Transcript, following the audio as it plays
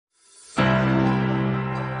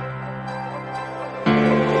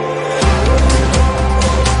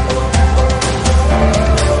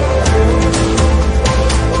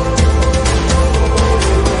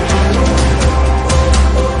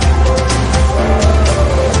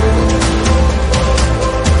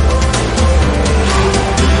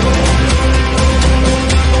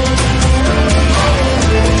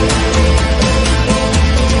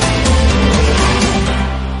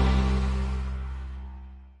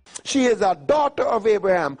She is a daughter of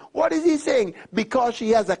Abraham. What is he saying? Because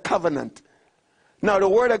she has a covenant. Now the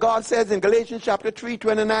word of God says in Galatians chapter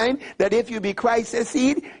 3:29 that if you be Christ's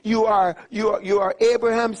seed, you are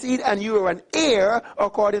Abraham's seed and you are an heir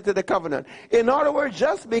according to the covenant. In other words,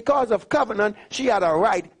 just because of covenant, she had a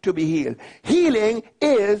right to be healed. Healing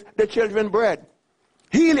is the children's bread.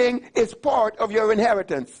 Healing is part of your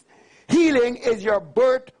inheritance. Healing is your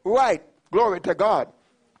birthright. Glory to God.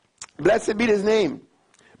 Blessed be his name.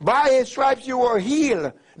 By his stripes you were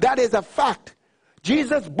healed. That is a fact.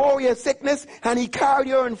 Jesus bore your sickness and he carried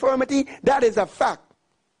your infirmity. That is a fact.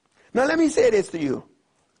 Now let me say this to you.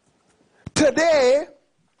 Today,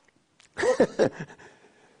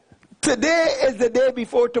 today is the day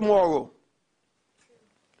before tomorrow.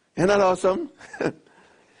 Isn't that awesome?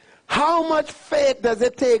 How much faith does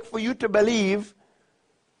it take for you to believe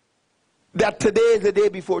that today is the day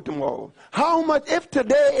before tomorrow? How much, if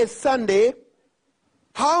today is Sunday,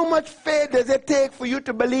 how much faith does it take for you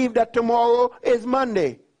to believe that tomorrow is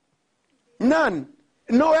Monday? None.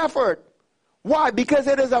 No effort. Why? Because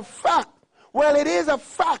it is a fact. Well, it is a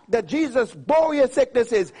fact that Jesus bore your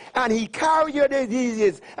sicknesses and he carried your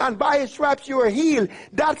diseases and by his stripes you are healed.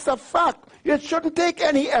 That's a fact. It shouldn't take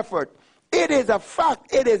any effort. It is a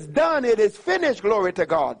fact. It is done. It is finished. Glory to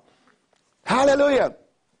God. Hallelujah.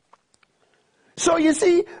 So you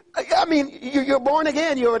see, I mean, you're born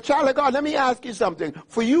again. You're a child of God. Let me ask you something.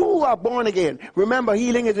 For you who are born again, remember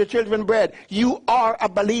healing is the children's bread. You are a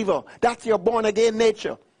believer. That's your born again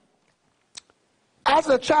nature. As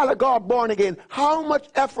a child of God born again, how much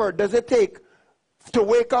effort does it take to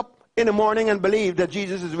wake up in the morning and believe that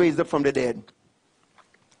Jesus is raised up from the dead?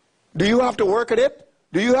 Do you have to work at it?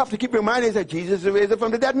 Do you have to keep reminding that Jesus is raised up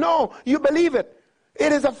from the dead? No, you believe it.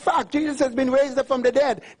 It is a fact. Jesus has been raised up from the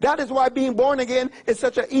dead. That is why being born again is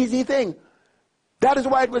such an easy thing. That is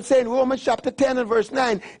why it would say in Romans chapter 10 and verse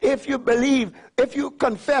 9, if you believe, if you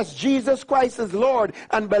confess Jesus Christ as Lord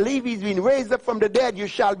and believe he's been raised up from the dead, you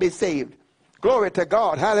shall be saved. Glory to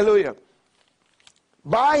God. Hallelujah.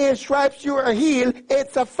 By his stripes you are healed.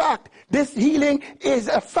 It's a fact. This healing is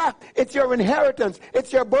a fact. It's your inheritance.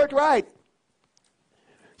 It's your birthright.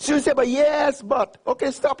 So you say, but yes, but. Okay,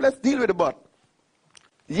 stop. Let's deal with the but.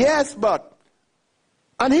 Yes, but.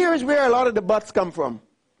 And here is where a lot of the buts come from.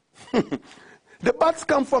 The buts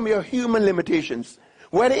come from your human limitations.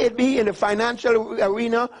 Whether it be in the financial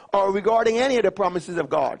arena or regarding any of the promises of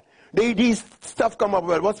God. These stuff come up,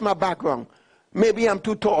 well, what's my background? Maybe I'm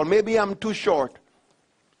too tall. Maybe I'm too short.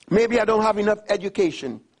 Maybe I don't have enough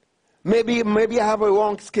education. Maybe I have a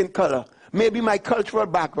wrong skin color. Maybe my cultural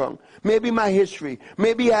background. Maybe my history.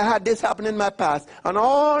 Maybe I had this happen in my past. And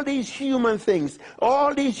all these human things,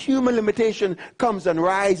 all these human limitations comes and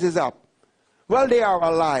rises up. Well, they are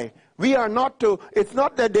a lie. We are not to, it's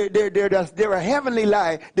not that they're a heavenly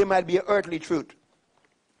lie. They might be an earthly truth.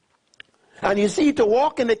 And you see, to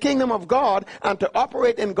walk in the kingdom of God and to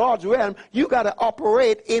operate in God's realm, you got to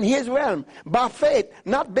operate in his realm by faith,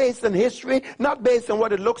 not based on history, not based on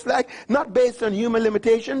what it looks like, not based on human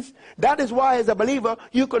limitations. That is why, as a believer,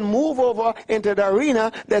 you can move over into the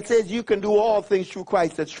arena that says you can do all things through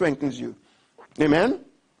Christ that strengthens you. Amen?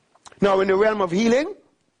 Now, in the realm of healing,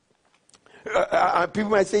 people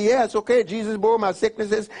might say, yes, okay, Jesus bore my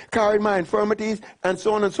sicknesses, carried my infirmities, and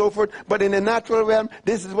so on and so forth. But in the natural realm,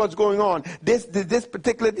 this is what's going on. This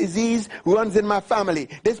particular disease runs in my family.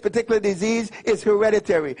 This particular disease is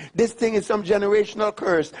hereditary. This thing is some generational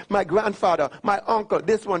curse. My grandfather, my uncle,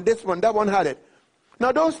 this one, that one had it.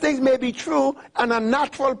 Now, those things may be true on a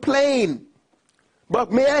natural plane.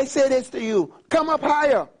 But may I say this to you? Come up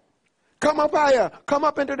higher. Come up higher. Come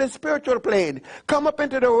up into the spiritual plane. Come up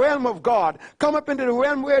into the realm of God. Come up into the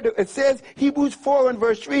realm where it says, Hebrews 4 and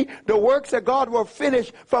verse 3, the works of God were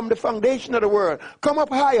finished from the foundation of the world. Come up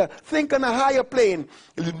higher. Think on a higher plane.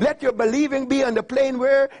 Let your believing be on the plane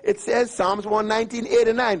where it says, Psalms 119, 8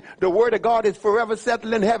 and 9, the word of God is forever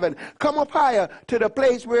settled in heaven. Come up higher to the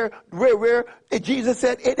place where Jesus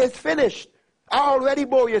said, it is finished. I already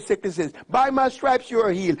bore your sicknesses. By my stripes you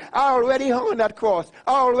are healed. I already hung on that cross.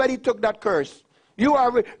 I already took that curse. You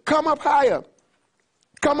are, come up higher.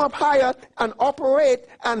 Come up higher and operate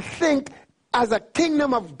and think as a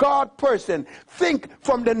kingdom of God person. Think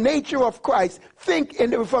from the nature of Christ. Think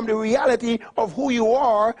from the reality of who you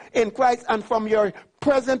are in Christ and from your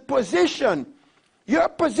present position. Your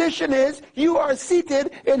position is you are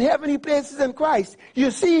seated in heavenly places in Christ.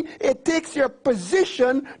 You see, it takes your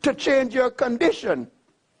position to change your condition.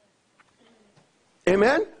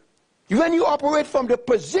 Amen? When you operate from the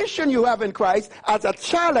position you have in Christ, as a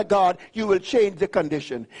child of God, you will change the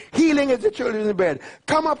condition. Healing is the children's bread.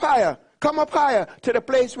 Come up higher. Come up higher to the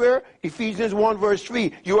place where Ephesians 1 verse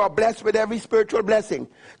 3, you are blessed with every spiritual blessing.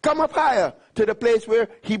 Come up higher to the place where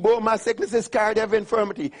he bore my sicknesses, carried every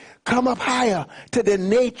infirmity. Come up higher to the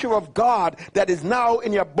nature of God that is now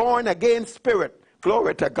in your born again spirit.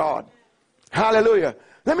 Glory to God. Hallelujah.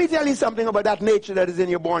 Let me tell you something about that nature that is in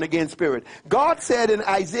your born again spirit. God said in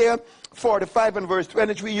Isaiah 45 and verse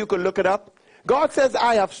 23, you can look it up. God says,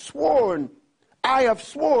 I have sworn,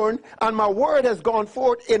 and my word has gone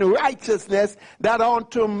forth in righteousness, that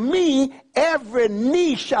unto me every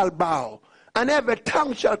knee shall bow, and every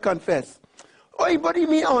tongue shall confess. Oh, what do you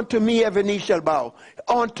mean, unto me every knee shall bow?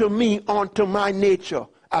 Unto me, unto my nature.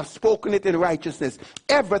 I've spoken it in righteousness.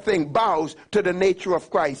 Everything bows to the nature of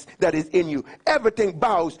Christ that is in you. Everything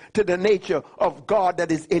bows to the nature of God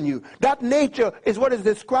that is in you. That nature is what is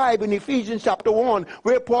described in Ephesians chapter 1,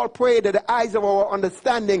 where Paul prayed that the eyes of our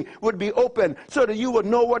understanding would be open, so that you would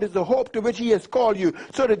know what is the hope to which he has called you,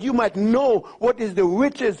 so that you might know what is the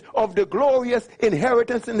riches of the glorious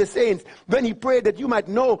inheritance in the saints. Then he prayed that you might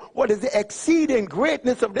know what is the exceeding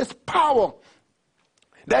greatness of this power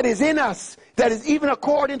that is in us, that is even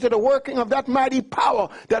according to the working of that mighty power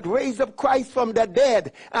that raised up Christ from the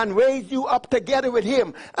dead and raised you up together with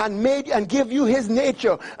him and made and give you his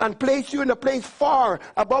nature and placed you in a place far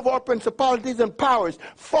above all principalities and powers,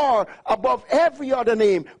 far above every other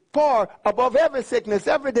name, far above every sickness,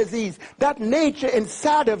 every disease. That nature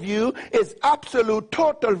inside of you is absolute,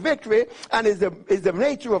 total victory, and is the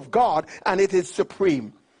nature of God, and it is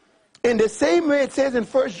supreme. In the same way it says in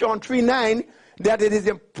 1 John 3:9, that it is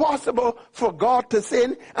impossible for God to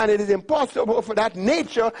sin, and it is impossible for that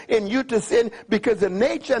nature in you to sin, because the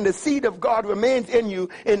nature and the seed of God remains in you.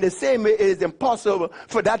 In the same way, it is impossible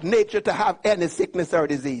for that nature to have any sickness or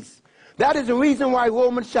disease. That is the reason why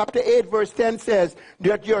Romans chapter 8 verse 10 says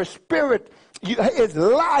that your spirit is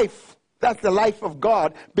life. That's the life of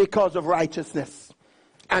God because of righteousness.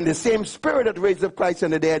 And the same spirit that raised up Christ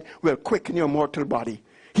from the dead will quicken your mortal body.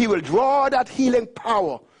 He will draw that healing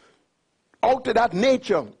power out of that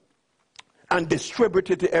nature and distribute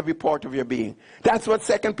it to every part of your being. That's what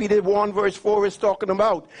 2 Peter 1 verse 4 is talking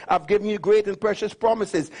about. I've given you great and precious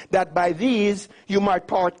promises, that by these you might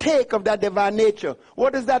partake of that divine nature.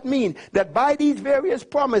 What does that mean? That by these various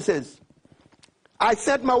promises, I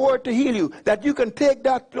sent my word to heal you, that you can take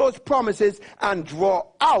those promises and draw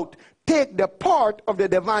out, take the part of the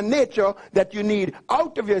divine nature that you need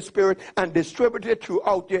out of your spirit and distribute it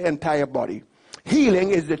throughout your entire body. Healing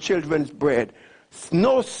is the children's bread.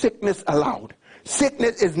 No sickness allowed.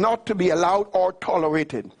 Sickness is not to be allowed or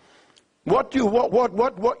tolerated. What you know,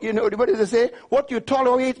 what does it say? What you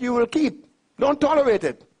tolerate, you will keep. Don't tolerate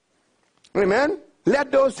it. Amen?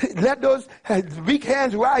 Let those weak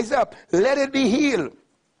hands rise up. Let it be healed.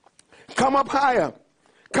 Come up higher.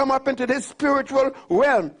 Come up into this spiritual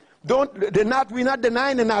realm. We're not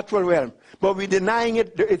denying the natural realm, but we're denying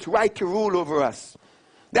its right to rule over us.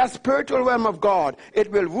 That spiritual realm of God, it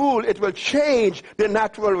will rule, it will change the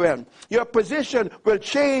natural realm. Your position will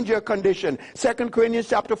change your condition. 2 Corinthians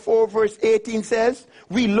chapter 4 verse 18 says,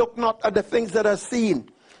 we look not at the things that are seen,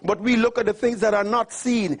 but we look at the things that are not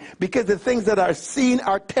seen, because the things that are seen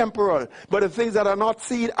are temporal, but the things that are not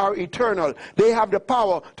seen are eternal. They have the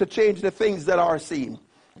power to change the things that are seen.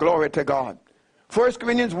 Glory to God. 1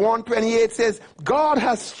 Corinthians 1:28 says, God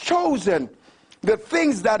has chosen the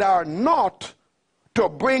things that are not to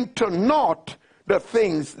bring to naught the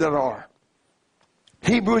things that are.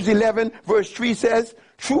 Hebrews 11 verse 3 says,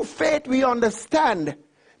 through faith we understand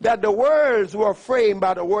that the worlds were framed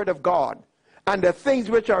by the word of God, and the things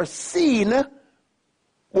which are seen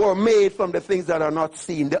were made from the things that are not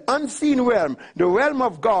seen. The unseen realm, the realm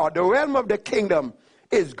of God, the realm of the kingdom,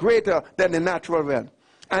 is greater than the natural realm.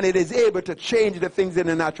 And it is able to change the things in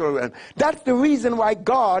the natural realm. That's the reason why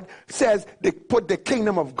God says put the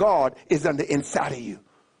kingdom of God is on the inside of you.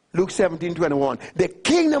 Luke 17:21. The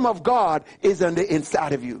kingdom of God is on the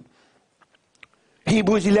inside of you.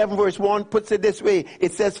 Hebrews 11 verse 1 puts it this way.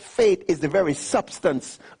 It says faith is the very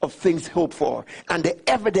substance of things hoped for and the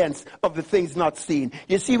evidence of the things not seen.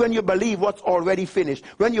 You see, when you believe what's already finished,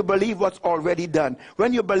 when you believe what's already done,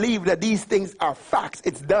 when you believe that these things are facts,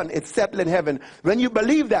 it's done, it's settled in heaven, when you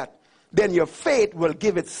believe that, then your faith will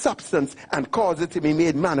give it substance and cause it to be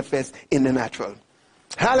made manifest in the natural.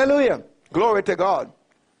 Hallelujah. Glory to God.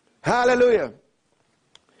 Hallelujah.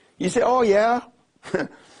 You say, oh yeah,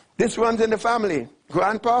 this runs in the family.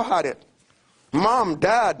 Grandpa had it. Mom,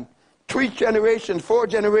 dad, 3 generations, 4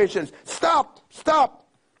 generations. Stop.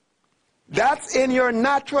 That's in your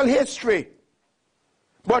natural history.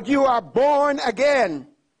 But you are born again.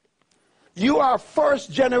 You are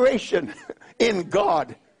first generation in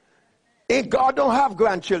God. God don't have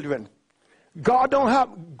grandchildren. God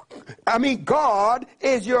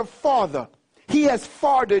is your father. He has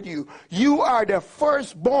fathered you. You are the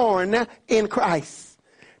firstborn in Christ.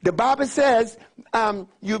 The Bible says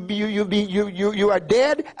you are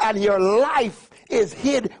dead and your life is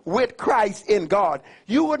hid with Christ in God.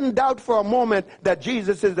 You wouldn't doubt for a moment that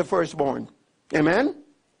Jesus is the firstborn. Amen?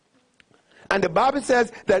 And the Bible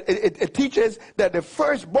says that it teaches that the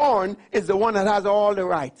firstborn is the one that has all the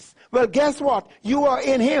rights. Well, guess what? You are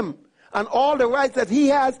in him. And all the rights that he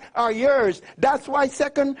has are yours. That's why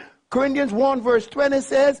 2 Corinthians 1 verse 20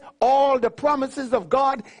 says, all the promises of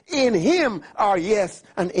God in him are yes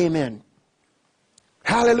and amen.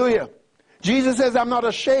 Hallelujah. Jesus says, I'm not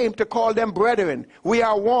ashamed to call them brethren. We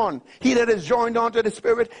are one. He that is joined unto the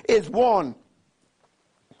Spirit is one.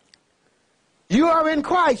 You are in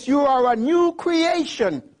Christ. You are a new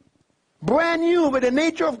creation. Brand new with the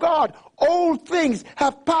nature of God. Old things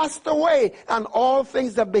have passed away and all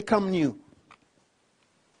things have become new.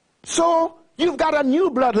 So you've got a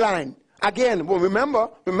new bloodline. Again, well, remember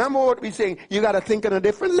what we're saying. You got to think on a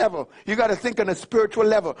different level. You got to think on a spiritual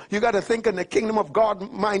level. You got to think on the kingdom of God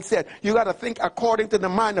mindset. You got to think according to the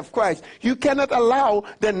mind of Christ. You cannot allow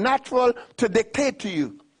the natural to dictate to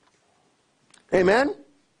you. Amen?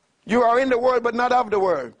 You are in the world but not of the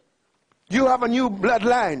world. You have a new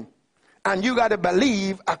bloodline. And you got to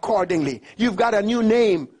believe accordingly. You've got a new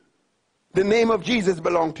name. The name of Jesus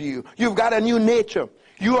belongs to you. You've got a new nature.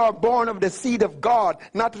 You are born of the seed of God,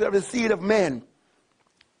 not of the seed of man.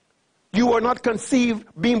 You are not conceived,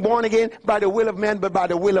 being born again by the will of man, but by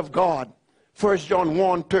the will of God. 1 John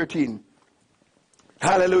 1:13.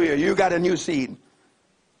 Hallelujah. You got a new seed.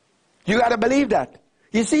 You got to believe that.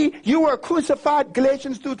 You see, you were crucified.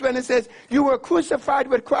 Galatians 2:20 says, you were crucified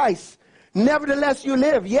with Christ. Nevertheless you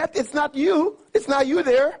live. Yet it's not you. It's not you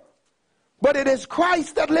there. But it is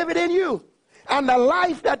Christ that liveth in you. And the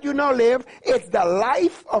life that you now live is the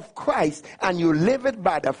life of Christ. And you live it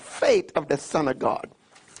by the faith of the Son of God.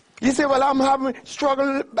 You say, well,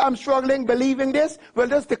 I'm struggling believing this. Well,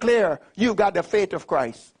 just declare you've got the faith of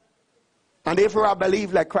Christ. And therefore I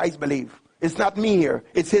believe like Christ believed. It's not me here.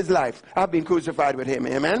 It's his life. I've been crucified with him.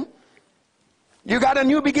 Amen? You got a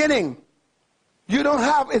new beginning. You don't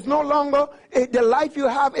have, it's no longer, the life you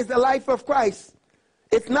have is the life of Christ.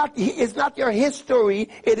 It's not your history.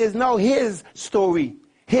 It is now his story,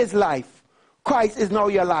 his life. Christ is now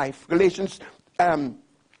your life.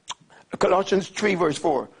 Colossians 3 verse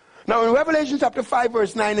 4. Now in Revelation chapter 5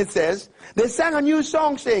 verse 9 it says, they sang a new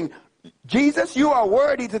song saying, Jesus, you are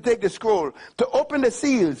worthy to take the scroll, to open the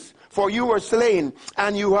seals, for you were slain,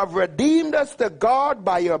 and you have redeemed us to God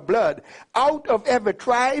by your blood, out of every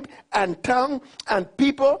tribe and tongue and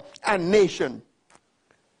people and nation.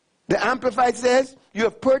 The Amplified says,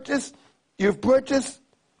 you've purchased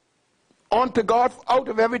unto God out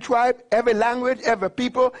of every tribe, every language, every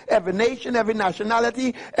people, every nation, every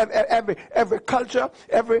nationality, every culture,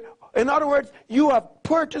 in other words, you have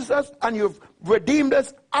purchased us and you've redeemed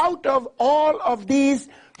us out of all of these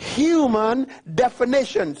human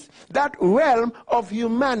definitions, that realm of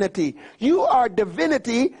humanity. You are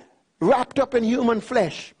divinity wrapped up in human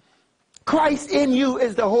flesh. Christ in you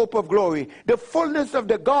is the hope of glory. The fullness of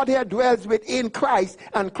the Godhead dwells within Christ,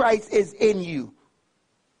 and Christ is in you.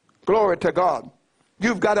 Glory to God.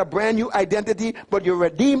 You've got a brand new identity, but you're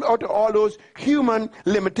redeemed out of all those human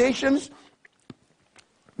limitations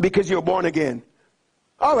because you're born again.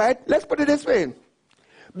 All right, let's put it this way.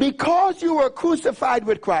 Because you were crucified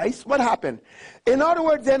with Christ, what happened? In other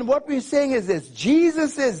words, then, what we're saying is this.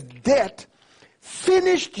 Jesus' death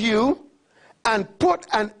finished you and put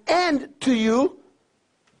an end to you,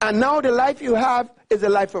 and now the life you have is the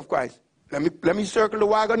life of Christ. Let me circle the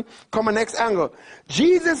wagon, come on next angle.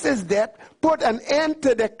 Jesus' death put an end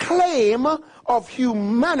to the claim of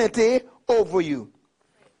humanity over you,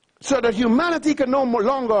 so that humanity can no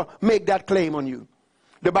longer make that claim on you.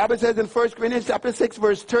 The Bible says in 1 Corinthians chapter 6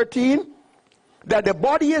 verse 13 that the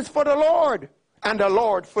body is for the Lord and the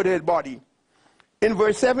Lord for his body. In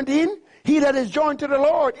verse 17, he that is joined to the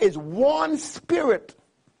Lord is one spirit.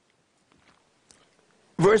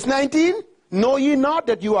 Verse 19, know ye not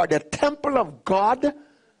that you are the temple of God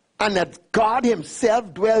and that God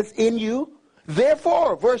himself dwells in you?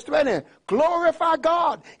 Therefore, verse 20, glorify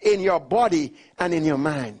God in your body and in your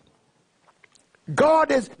mind.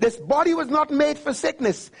 This body was not made for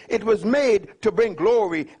sickness. It was made to bring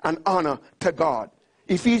glory and honor to God.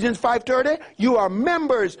 Ephesians 5:30, you are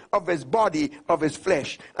members of his body, of his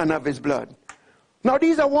flesh, and of his blood. Now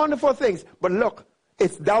these are wonderful things, but look,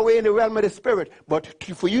 it's that way in the realm of the spirit. But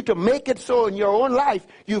for you to make it so in your own life,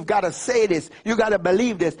 you've got to say this. You've got to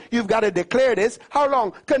believe this. You've got to declare this. How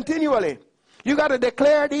long? Continually. You got to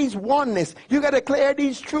declare these oneness. You got to declare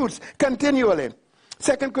these truths continually.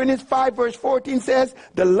 2 Corinthians 5 verse 14 says,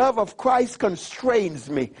 the love of Christ constrains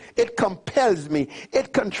me. It compels me.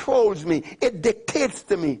 It controls me. It dictates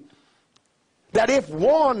to me that if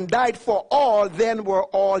one died for all, then we're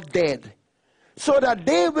all dead. So that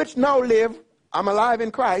they which now live, I'm alive in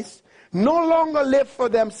Christ, no longer live for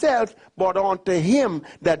themselves, but unto him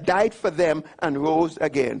that died for them and rose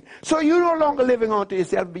again. So you're no longer living unto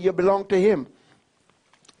yourself, but you belong to him.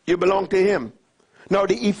 You belong to him. Now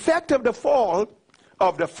the effect of the fall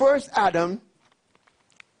of the first Adam,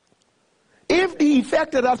 if the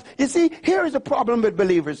effect of that, you see, here is the problem with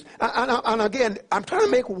believers. And again, I'm trying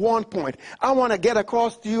to make one point. I want to get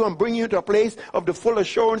across to you and bring you to a place of the full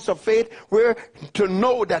assurance of faith where to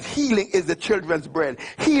know that healing is the children's bread.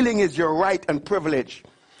 Healing is your right and privilege.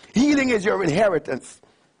 Healing is your inheritance.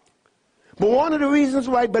 But one of the reasons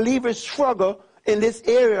why believers struggle in this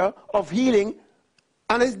area of healing,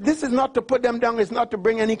 and this is not to put them down, it's not to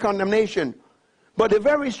bring any condemnation, but the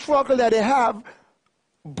very struggle that they have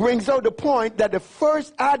brings out the point that the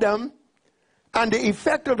first Adam and the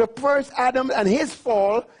effect of the first Adam and his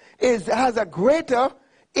fall has a greater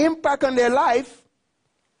impact on their life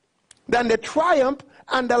than the triumph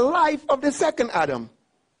and the life of the second Adam.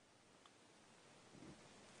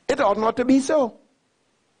 It ought not to be so.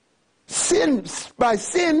 By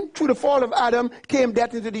sin, through the fall of Adam, came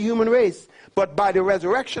death into the human race. But by the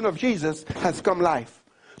resurrection of Jesus has come life.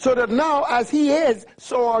 So that now, as he is,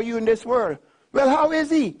 so are you in this world. Well, how is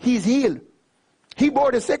he? He's healed. He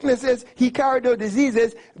bore the sicknesses, he carried the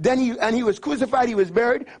diseases, and he was crucified, he was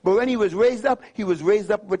buried, but when he was raised up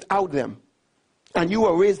without them. And you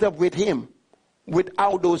were raised up with him,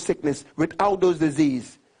 without those sickness, without those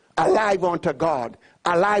disease, alive unto God,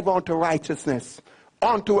 alive unto righteousness,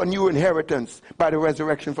 unto a new inheritance by the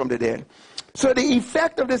resurrection from the dead. So the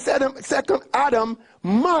effect of the second Adam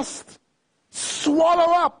must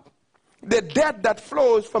swallow up the death that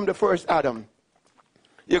flows from the first Adam.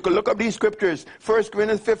 You can look up these scriptures, 1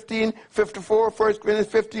 Corinthians 15, 54, 1 Corinthians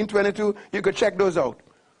 15, 22. You can check those out.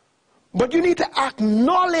 But you need to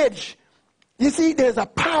acknowledge. You see, there's a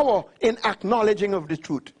power in acknowledging of the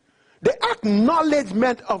truth. The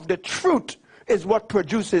acknowledgement of the truth is what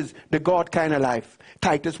produces the God kind of life.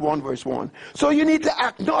 Titus 1 verse 1. So you need to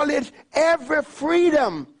acknowledge every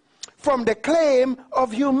freedom from the claim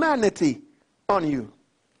of humanity on you.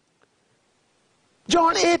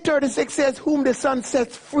 John 8:36 says, whom the Son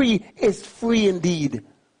sets free is free indeed.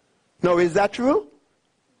 Now, is that true?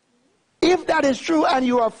 If that is true and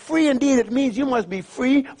you are free indeed, it means you must be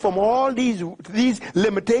free from all these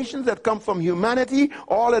limitations that come from humanity,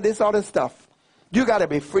 all of this other stuff. You got to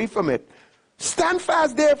be free from it. Stand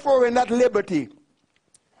fast, therefore, in that liberty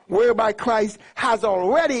whereby Christ has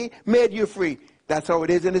already made you free. That's how it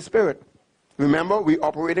is in the spirit. Remember, we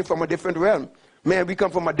operated from a different realm. Man, we come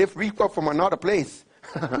from another place.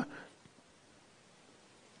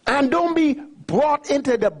 And don't be brought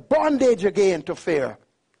into the bondage again to fear.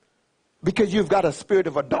 Because you've got a spirit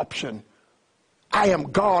of adoption. I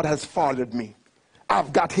am God has fathered me.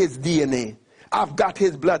 I've got his DNA. I've got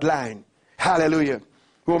his bloodline. Hallelujah.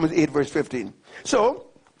 Romans 8 verse 15. So,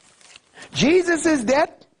 Jesus'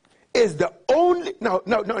 death is the only, no,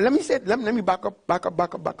 let me back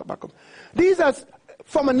up. These are,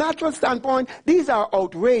 from a natural standpoint, these are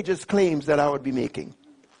outrageous claims that I would be making.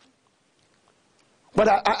 But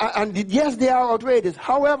yes, they are outrageous.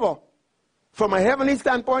 However, from a heavenly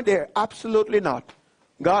standpoint, they're absolutely not.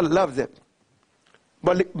 God loves it.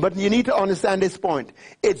 But you need to understand this point.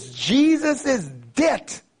 It's Jesus'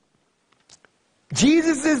 death.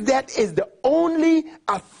 Jesus' death is the only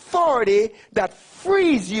authority that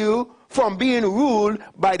frees you from being ruled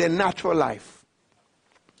by the natural life.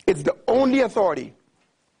 It's the only authority.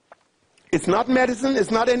 It's not medicine,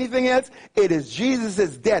 it's not anything else. It is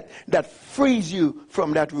Jesus' death that frees you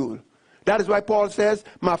from that rule. That is why Paul says,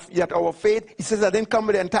 that our faith, he says, I didn't come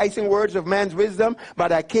with the enticing words of man's wisdom,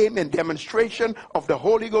 but I came in demonstration of the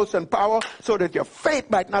Holy Ghost and power, so that your faith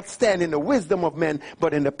might not stand in the wisdom of men,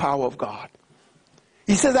 but in the power of God.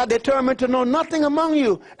 He says, I determined to know nothing among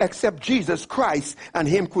you except Jesus Christ and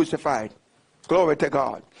him crucified. Glory to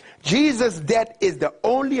God. Jesus' death is the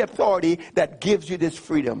only authority that gives you this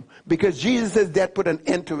freedom, because Jesus' death put an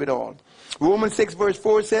end to it all. Romans 6 verse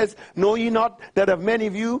 4 says, know ye not that of many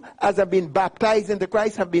of you, as have been baptized into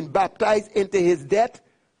Christ, have been baptized into his death?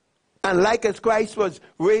 And like as Christ was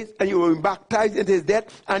raised, and you were baptized into his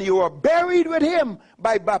death, and you were buried with him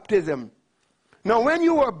by baptism. Now, when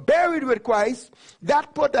you were buried with Christ,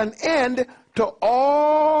 that put an end to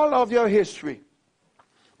all of your history.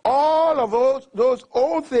 All of those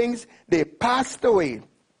old things, they passed away.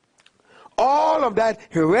 All of that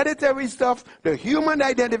hereditary stuff, the human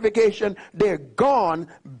identification, they're gone,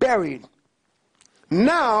 buried.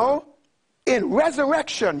 Now, in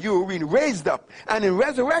resurrection, you've been raised up. And in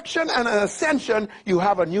resurrection and ascension, you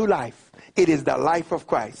have a new life. It is the life of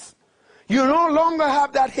Christ. You no longer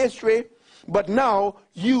have that history, but now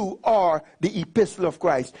you are the epistle of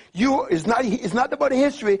Christ. It's not about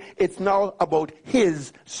history, it's now about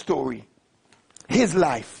his story. His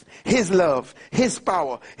life, his love, his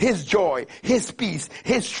power, his joy, his peace,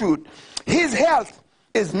 his truth. His health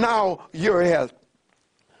is now your health.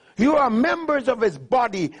 You are members of his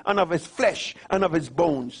body and of his flesh and of his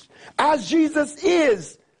bones. As Jesus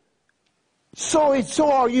is, so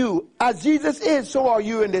are you. As Jesus is, so are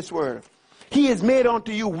you in this world. He has made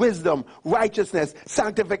unto you wisdom, righteousness,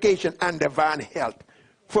 sanctification, and divine health.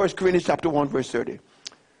 1 Corinthians chapter 1, verse 30.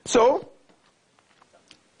 So,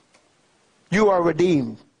 you are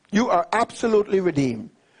redeemed. You are absolutely redeemed.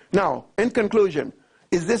 Now, in conclusion,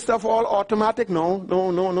 is this stuff all automatic? No.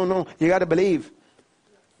 You got to believe.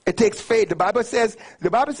 It takes faith. The Bible says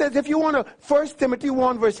if you want to, 1 Timothy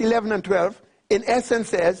 1, verse 11 and 12, in essence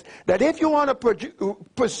says that if you want to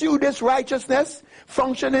pursue this righteousness,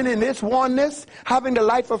 functioning in this oneness, having the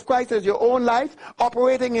life of Christ as your own life,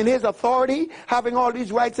 operating in his authority, having all these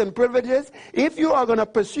rights and privileges, if you are going to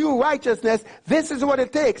pursue righteousness, this is what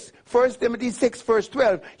it takes. 1 Timothy 6, verse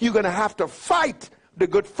 12, you're going to have to fight the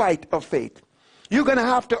good fight of faith. You're going to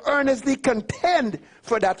have to earnestly contend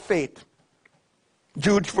for that faith.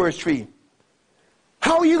 Jude, verse 3.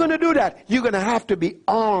 How are you going to do that? You're going to have to be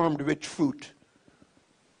armed with truth.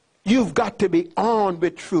 You've got to be armed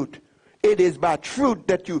with truth. It is by truth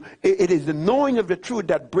that it is the knowing of the truth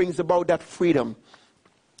that brings about that freedom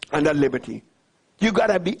and that liberty. You got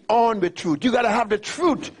to be armed with truth. You got to have the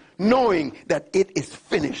truth knowing that it is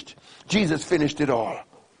finished. Jesus finished it all.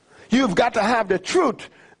 You've got to have the truth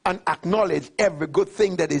and acknowledge every good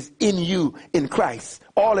thing that is in you in Christ.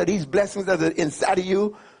 All of these blessings that are inside of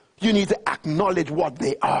you, you need to acknowledge what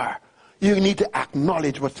they are. You need to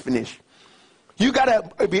acknowledge what's finished. You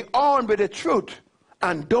got to be armed with the truth.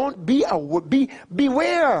 And don't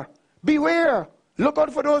beware. Beware. Look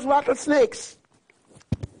out for those rattlesnakes.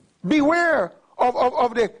 Beware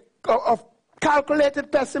of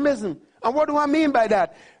calculated pessimism. And what do I mean by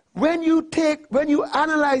that? When you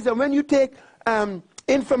analyze and when you take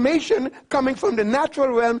information coming from the natural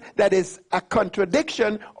realm that is a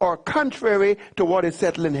contradiction or contrary to what is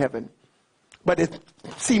settled in heaven. But it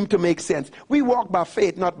seemed to make sense. We walk by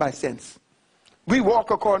faith, not by sense. We walk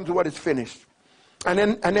according to what is finished. And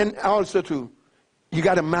then also too, you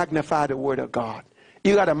got to magnify the word of God.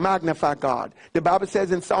 You got to magnify God. The Bible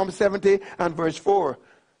says in Psalm 70 and verse 4,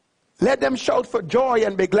 let them shout for joy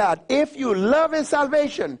and be glad. If you love his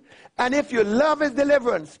salvation, and if you love his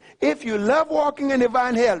deliverance, if you love walking in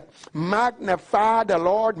divine health, magnify the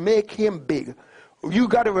Lord, make him big. You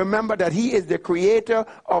got to remember that he is the creator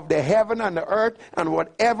of the heaven and the earth, and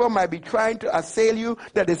whatever might be trying to assail you,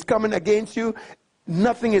 that is coming against you,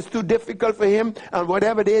 nothing is too difficult for him, and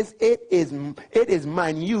whatever it is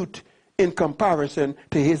minute in comparison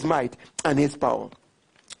to his might and his power.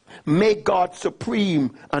 Make God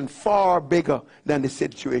supreme and far bigger than the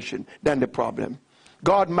situation, than the problem.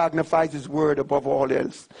 God magnifies his word above all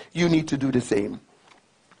else. You need to do the same.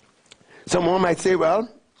 Someone might say, well,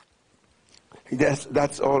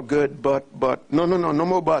 that's all good, but no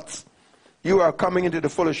more buts. You are coming into the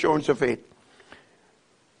full assurance of faith.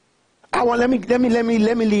 Let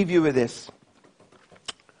me leave you with this.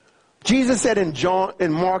 Jesus said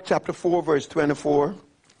in Mark chapter 4, verse 24,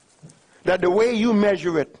 that the way you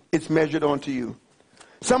measure it, it's measured onto you.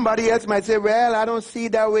 Somebody else might say, well, I don't see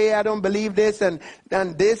that way, I don't believe this, and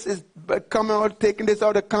this is coming out, taking this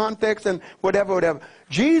out of context, and whatever.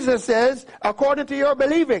 Jesus says, according to your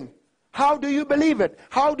believing. How do you believe it?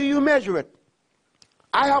 How do you measure it?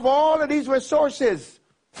 I have all of these resources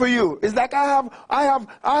for you. It's like I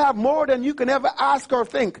have more than you can ever ask or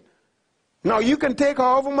think. Now you can take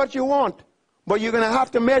however much you want, but you're going to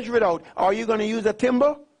have to measure it out. Are you going to use a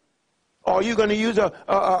timber? Are you going to use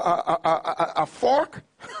a fork?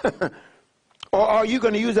 Or are you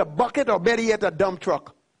going to use a bucket, or better yet, a dump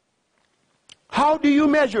truck? How do you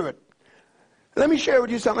measure it? Let me share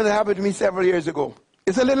with you something that happened to me several years ago.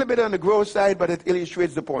 It's a little bit on the gross side, but it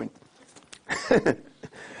illustrates the point.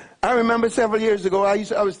 I remember several years ago, I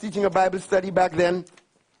was teaching a Bible study back then,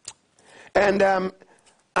 and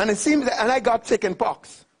it seems that, and I got chicken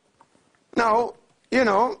pox. Now, this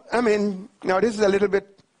is a little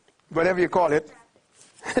bit, whatever you call it,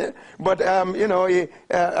 but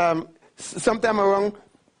sometime around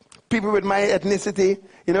people with my ethnicity,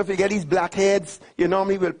 you know, if you get these blackheads, you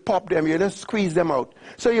normally will pop them. You just squeeze them out.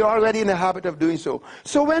 So you're already in the habit of doing so.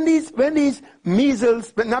 So when these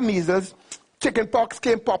measles, but not measles, chicken pox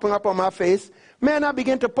came popping up on my face, man, I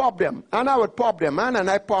began to pop them. And I would pop them, man, and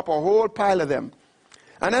I pop a whole pile of them.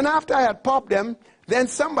 And then after I had popped them, then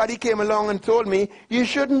somebody came along and told me, you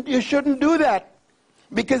shouldn't do that.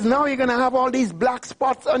 Because now you're going to have all these black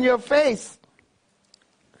spots on your face.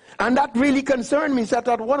 And that really concerned me. So I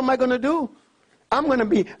thought, what am I going to do? I'm going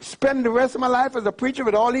to spend the rest of my life as a preacher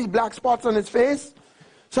with all these black spots on his face.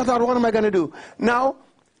 So I thought, what am I going to do? Now,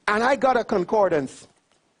 and I got a concordance.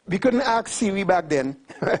 We couldn't ask Siri back then.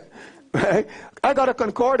 Right? I got a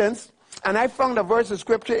concordance, and I found a verse of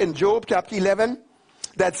scripture in Job chapter 11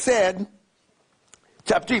 that said,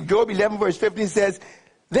 Job 11 verse 15 says,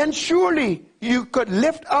 then surely you could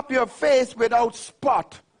lift up your face without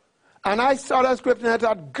spot. And I saw that scripture and I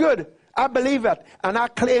thought, good, I believe it. And I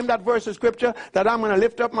claimed that verse of scripture that I'm going to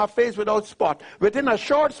lift up my face without spot. Within a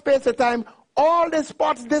short space of time, all the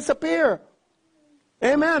spots disappear.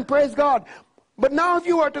 Amen, praise God. But now if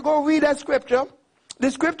you were to go read that scripture, the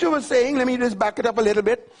scripture was saying, let me just back it up a little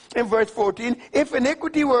bit, in verse 14, if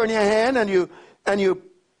iniquity were in your hand and you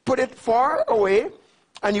put it far away,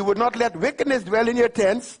 and you would not let wickedness dwell in your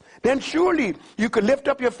tents, then surely you could lift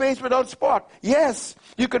up your face without spot. Yes,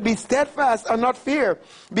 you could be steadfast and not fear,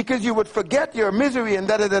 because you would forget your misery and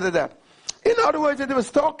da-da-da-da-da. In other words, it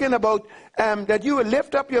was talking about that you would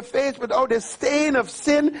lift up your face without a stain of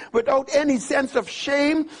sin, without any sense of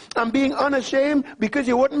shame and being unashamed, because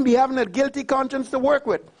you wouldn't be having a guilty conscience to work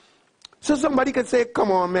with. So somebody could say,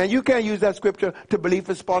 come on, man, you can't use that scripture to believe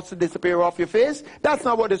for spots to disappear off your face. That's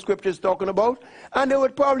not what the scripture is talking about. And they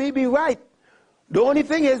would probably be right. The only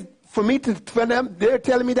thing is, for them, they're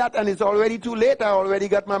telling me that, and it's already too late. I already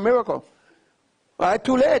got my miracle. All right,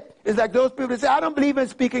 too late. It's like those people that say, I don't believe in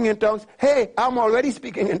speaking in tongues. Hey, I'm already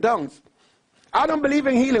speaking in tongues. I don't believe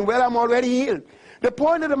in healing. Well, I'm already healed. The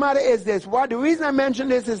point of the matter is this. The reason I mention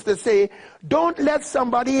this is to say, don't let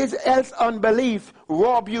somebody else's unbelief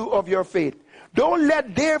rob you of your faith. Don't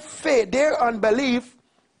let their faith, their unbelief,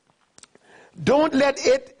 don't let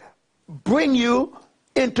it bring you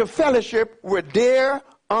into fellowship with their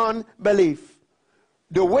unbelief.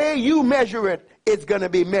 The way you measure it, it's going to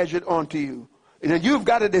be measured onto you. And you've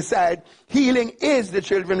got to decide, healing is the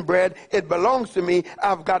children's bread. It belongs to me.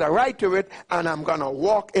 I've got a right to it, and I'm going to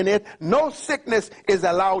walk in it. No sickness is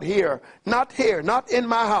allowed here. Not here, not in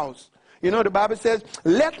my house. You know, the Bible says,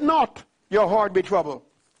 let not your heart be troubled.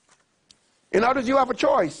 In other words, you have a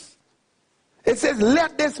choice. It says,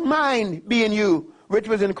 let this mind be in you, which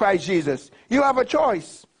was in Christ Jesus. You have a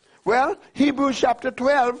choice. Well, Hebrews chapter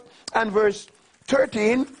 12 and verse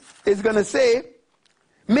 13 is going to say,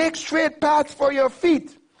 make straight paths for your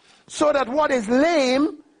feet, so that what is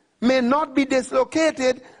lame may not be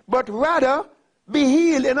dislocated, but rather be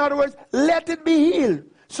healed. In other words, let it be healed.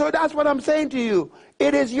 So that's what I'm saying to you.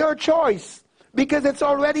 It is your choice, because it's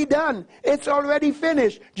already done. It's already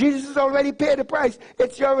finished. Jesus has already paid the price.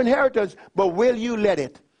 It's your inheritance. But will you let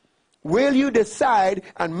it? Will you decide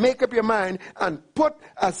and make up your mind and put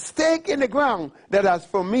a stake in the ground that as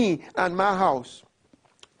for me and my house,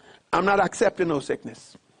 I'm not accepting no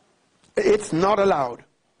sickness. It's not allowed.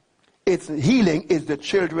 It's healing is the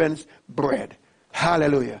children's bread.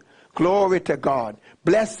 Hallelujah. Glory to God.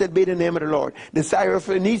 Blessed be the name of the Lord. The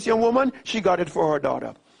Syrophoenician woman, she got it for her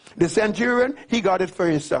daughter. The centurion, he got it for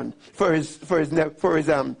his son, for his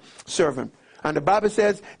servant. And the Bible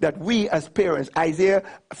says that we as parents, Isaiah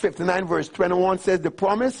 59 verse 21 says the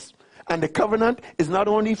promise and the covenant is not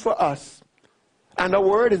only for us. And the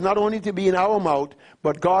word is not only to be in our mouth,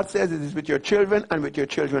 but God says it is with your children and with your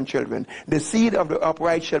children's children. The seed of the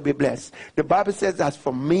upright shall be blessed. The Bible says that's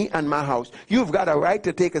for me and my house. You've got a right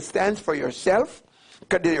to take a stance for yourself,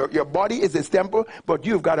 because your body is his temple, but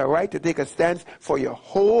you've got a right to take a stance for your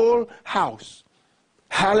whole house.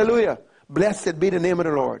 Hallelujah. Blessed be the name of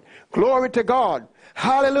the Lord. Glory to God.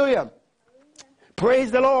 Hallelujah.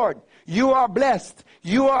 Praise the Lord. You are blessed.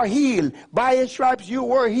 You are healed. By his stripes you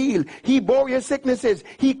were healed. He bore your sicknesses.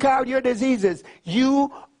 He carried your diseases.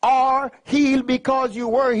 You are healed because you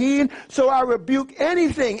were healed. So I rebuke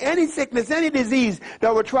anything, any sickness, any disease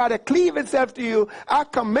that will try to cleave itself to you. I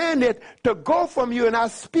command it to go from you, and I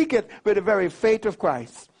speak it with the very faith of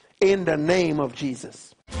Christ in the name of Jesus.